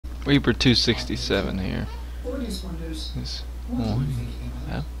Reaper 267 here. Orders, wonders. This What are you morning thinking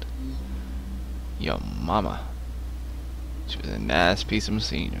about about? your mama. She was a nice piece of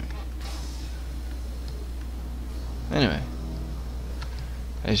machinery. Anyway,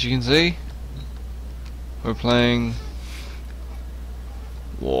 as you can see, we're playing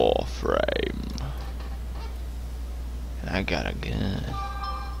Warframe. And I got a gun.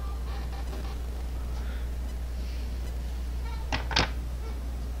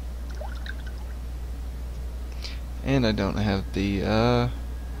 And I don't have the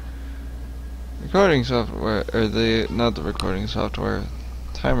recording software, or not the recording software,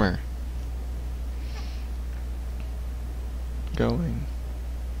 timer going.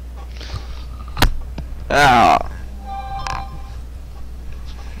 Ah!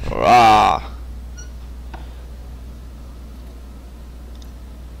 Ah!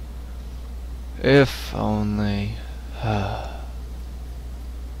 If only.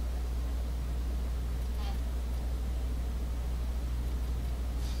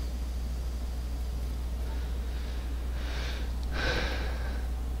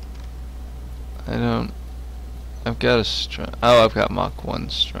 I've got a strong. Oh, I've got Mach 1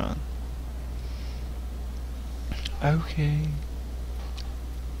 strong. Okay.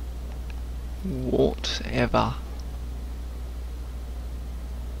 Whatever.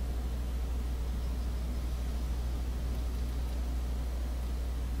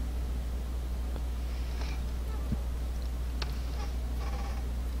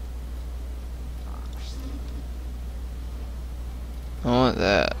 I want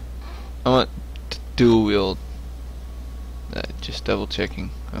that. I want dual wield. Just double checking.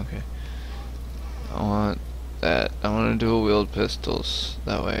 Okay. I want that. I want to dual wield pistols.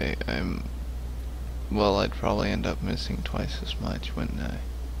 That way well, I'd probably end up missing twice as much, wouldn't I?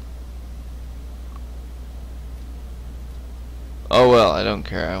 Oh well, I don't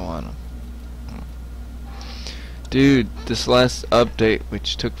care. I want them. Dude, this last update,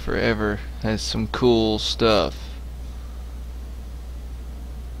 which took forever, has some cool stuff.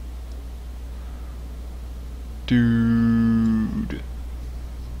 Dude.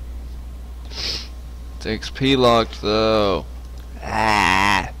 It's XP locked though.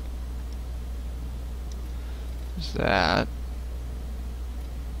 Ah. There's that.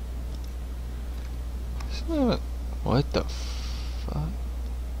 It's not. What the fuck?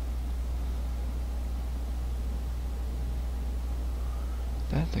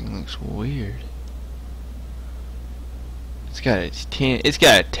 That thing looks weird. It's got a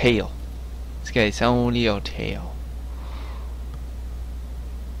tail. It's got its own little tail.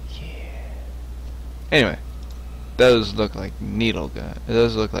 Yeah. Anyway, those look like needle gun.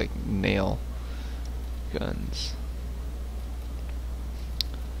 Those look like nail guns.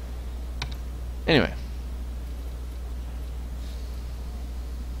 Anyway.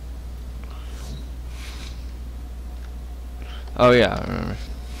 Oh yeah, I remember.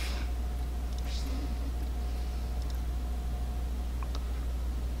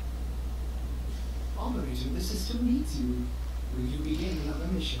 Operator, the system needs you. Will you begin another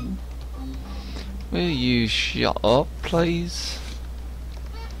mission? Will you shut up, please?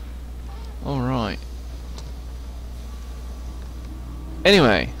 Alright.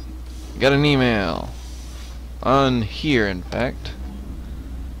 Anyway, got an email. On here, in fact.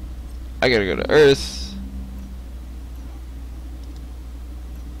 I gotta go to Earth.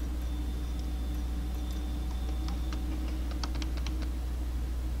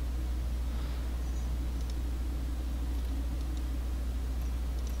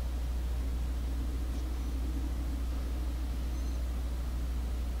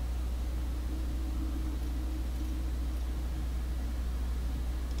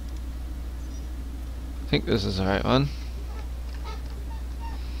 I think this is the right one.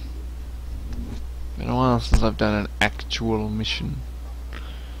 Been a while since I've done an actual mission.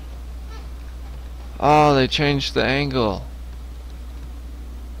 Oh, they changed the angle.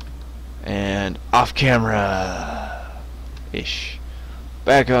 And off camera ish.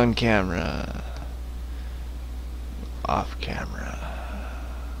 Back on camera. Off camera.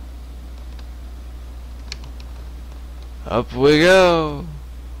 Up we go.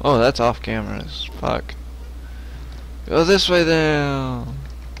 Oh, that's off camera as fuck. Go this way down.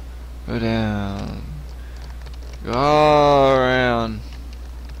 Go down. Go all around.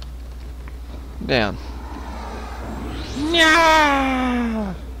 Down.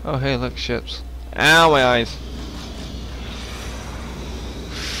 Yeah. Oh hey, look, ships. Ow, my eyes.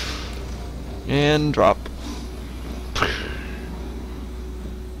 And drop.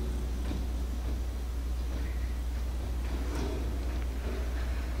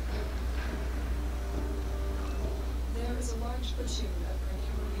 There is a large platoon of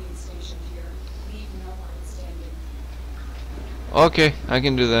Marine Marines Okay, I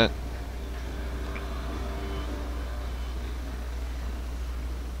can do that.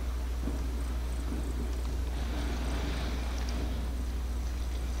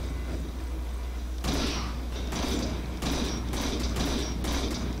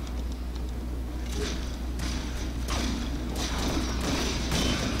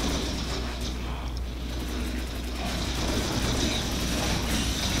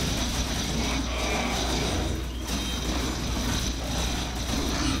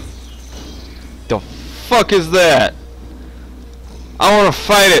 The fuck is that? I wanna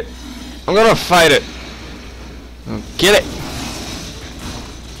fight it. I'm gonna fight it. Get it.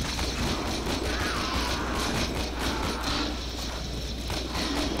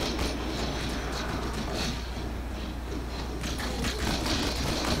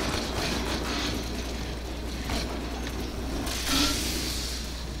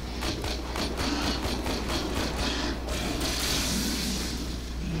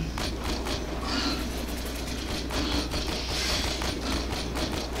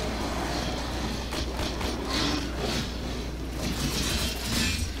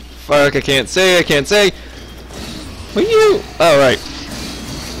 Fuck, I can't say. Will you? Oh, right.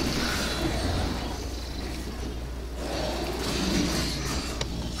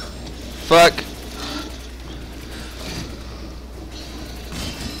 Fuck.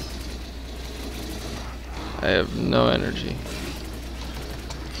 I have no energy.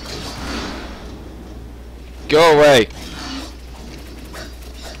 Go away.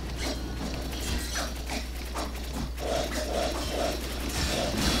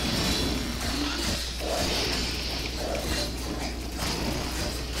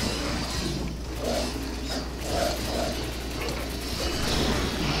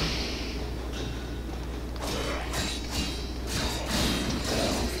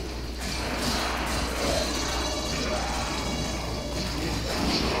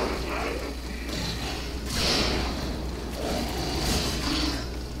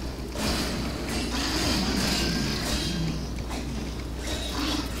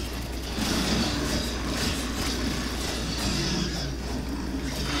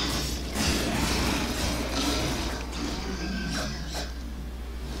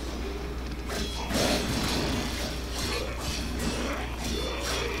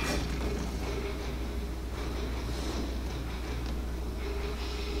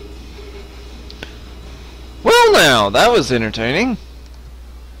 Well now, that was entertaining.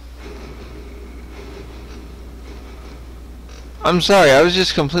 I'm sorry, I was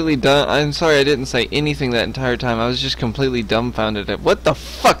just completely dumb. I'm sorry I didn't say anything that entire time. I was just completely dumbfounded at what the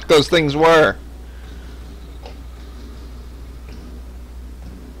fuck those things were.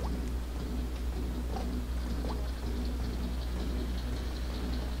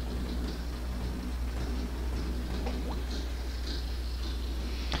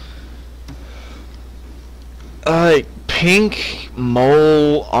 Pink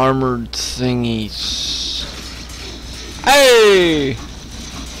mole armored thingies. Hey!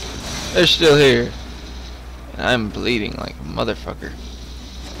 They're still here. I'm bleeding like a motherfucker.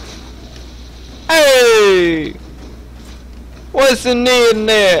 Hey! What's the need in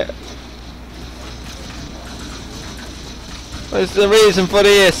there? What's the reason for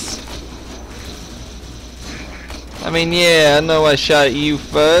this? I mean, yeah, I know I shot you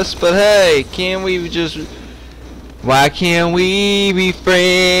first, but hey, can't we just... Why can't we be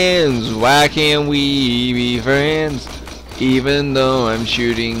friends? Why can't we be friends? Even though I'm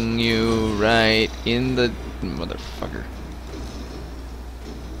shooting you right in the... Motherfucker.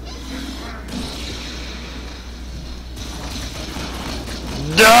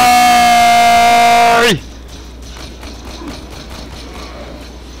 Die!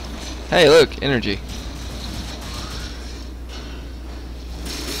 Hey, look, energy.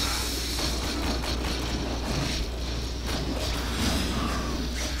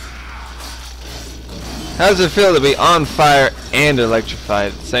 How does it feel to be on fire and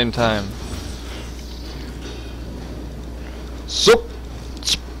electrified at the same time? Sup!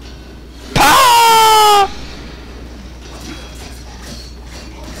 Pa!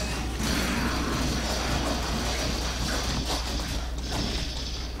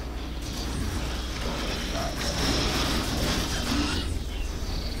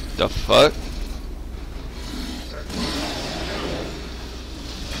 The fuck?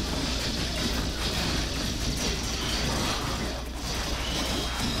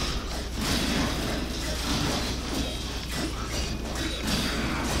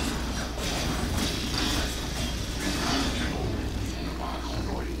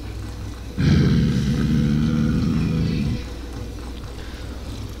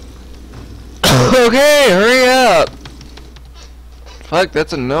 Okay, hurry up! Fuck,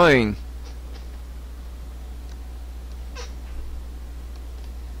 that's annoying.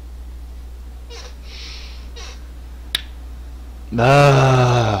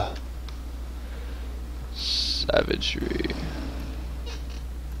 Ah, savagery.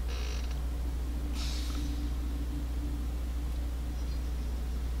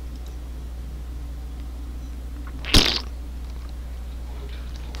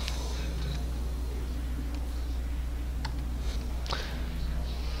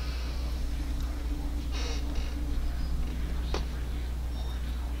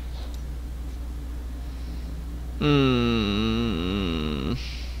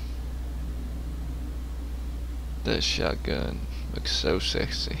 That shotgun looks so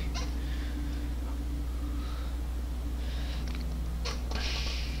sexy.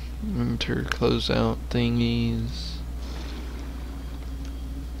 Winter closeout thingies.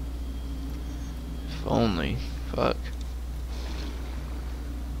 If only. Fuck.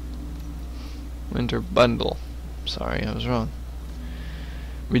 Winter bundle. Sorry, I was wrong.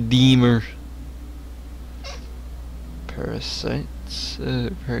 Redeemer. Parasites.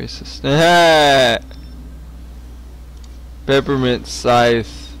 Parasites. Peppermint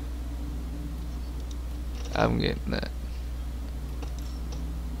scythe. I'm getting that.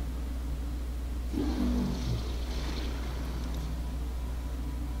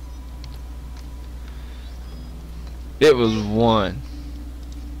 It was 1.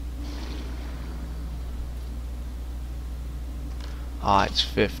 Ah, it's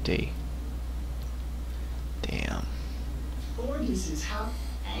 50. Damn. This is how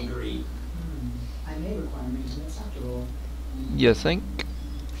angry. I may require maintenance after all. You think?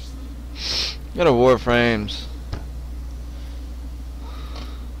 Got a Warframes.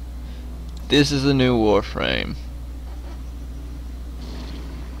 This is a new Warframe.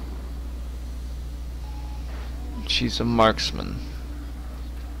 She's a marksman.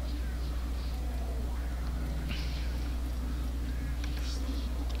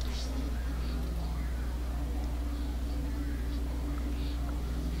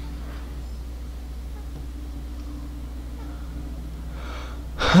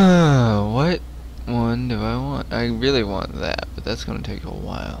 What one do I want? I really want that, but that's gonna take a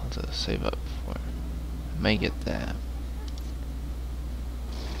while to save up for. May get that.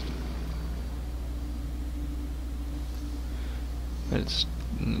 But it's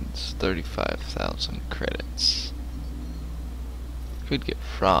 35,000 credits. Could get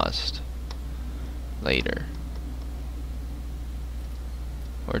Frost later.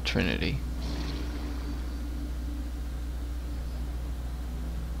 Or Trinity.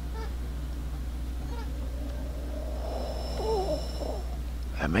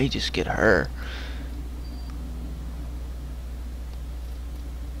 I may just get her.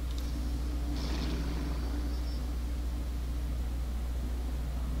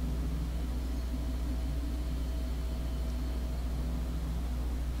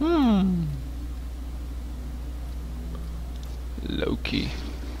 Loki.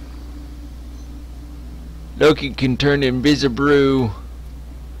 Loki can turn invisible.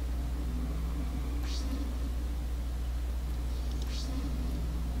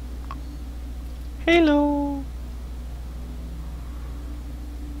 Hello.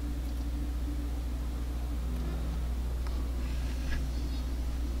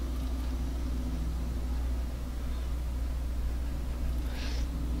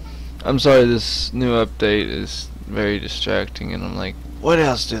 I'm sorry, this new update is very distracting, and I'm like, what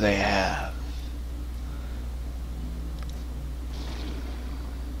else do they have?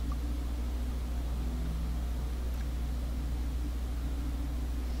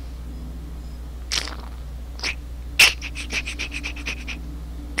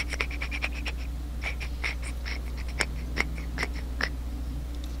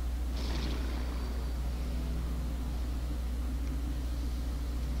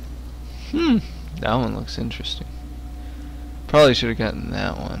 That one looks interesting. Probably should have gotten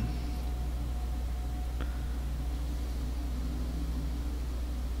that one.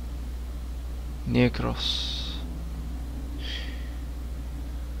 Necros.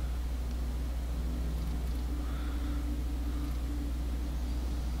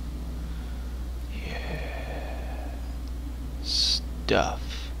 Yeah.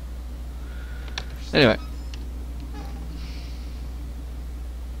 Stuff. Anyway.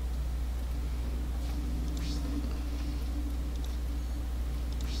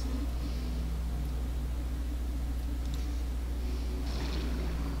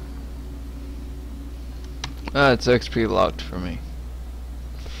 Ah, it's XP locked for me.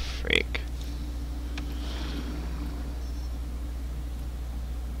 Freak.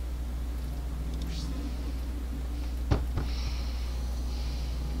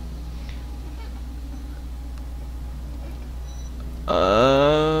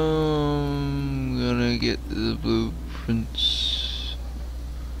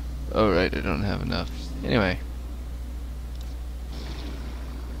 Oh right, I don't have enough. Anyway.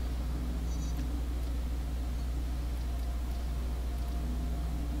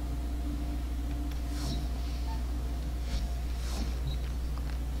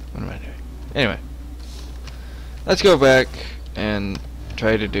 What am I doing? Anyway. Let's go back and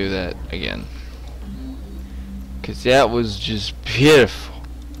try to do that again. 'Cause that was just beautiful.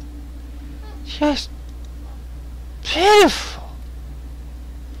 Just beautiful.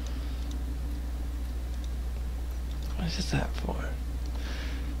 What is that for?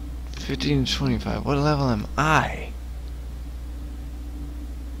 15 to 25. What level am I?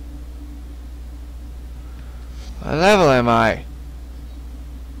 What level am I?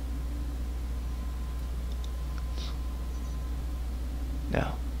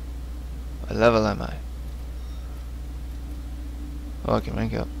 No. What level am I? Oh, I can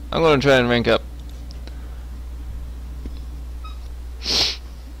rank up. I'm gonna try and rank up.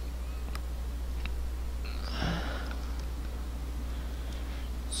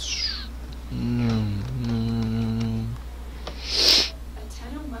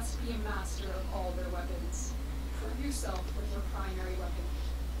 Tenno must be a master of all their weapons. Prove yourself with your primary weapon.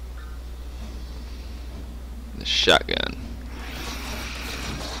 The shotgun.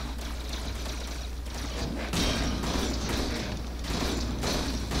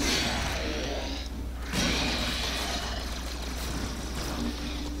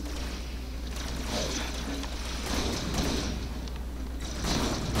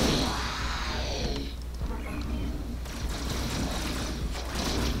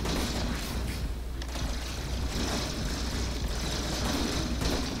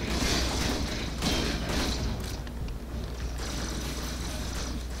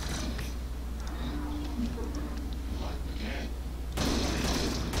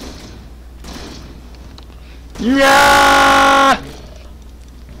 Yeah!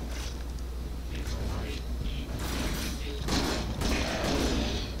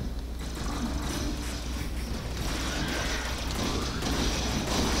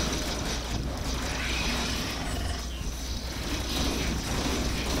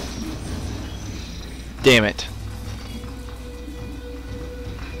 Damn it.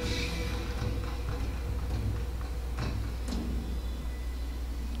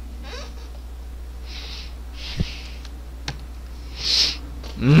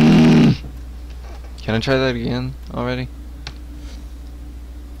 Can I try that again already?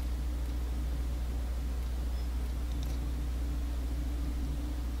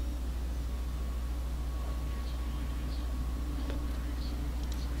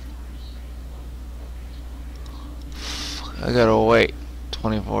 I gotta wait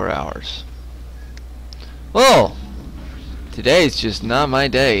 24 hours. Well, today's just not my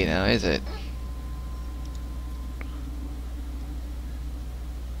day now, is it?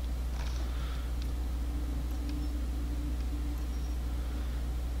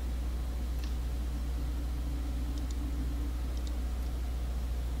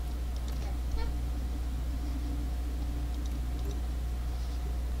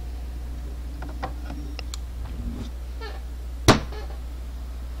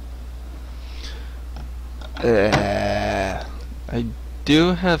 I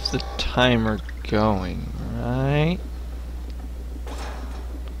do have the timer going, right?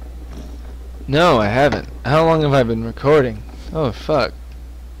 No, I haven't. How long have I been recording? Oh, fuck.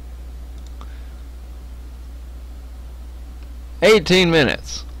 18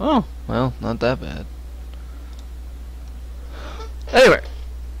 minutes. Oh, well, not that bad. Anyway.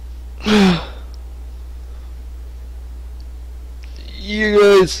 You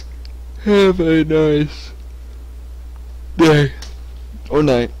guys have a nice day or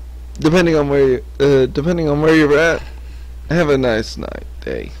night, depending on where you're at. Have a nice night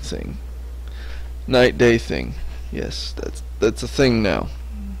day thing. Night day thing. Yes, that's a thing now.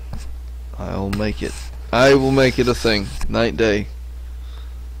 I will make it a thing. Night day.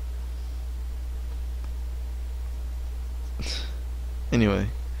 Anyway,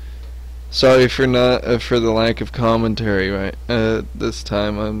 sorry for the lack of commentary. Right, this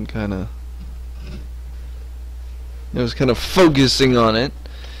time I was kind of focusing on it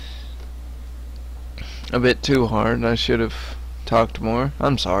a bit too hard. I should have talked more.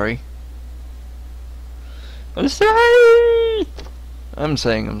 I'm sorry. I'm sorry. I'm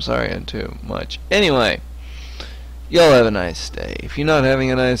saying I'm sorry too much. Anyway, y'all have a nice day. If you're not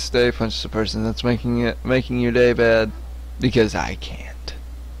having a nice day, punch the person that's making your day bad, because I can't.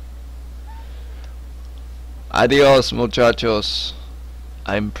 Adios, muchachos.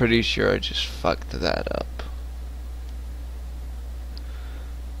 I'm pretty sure I just fucked that up.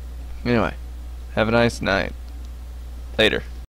 Anyway, have a nice night. Later.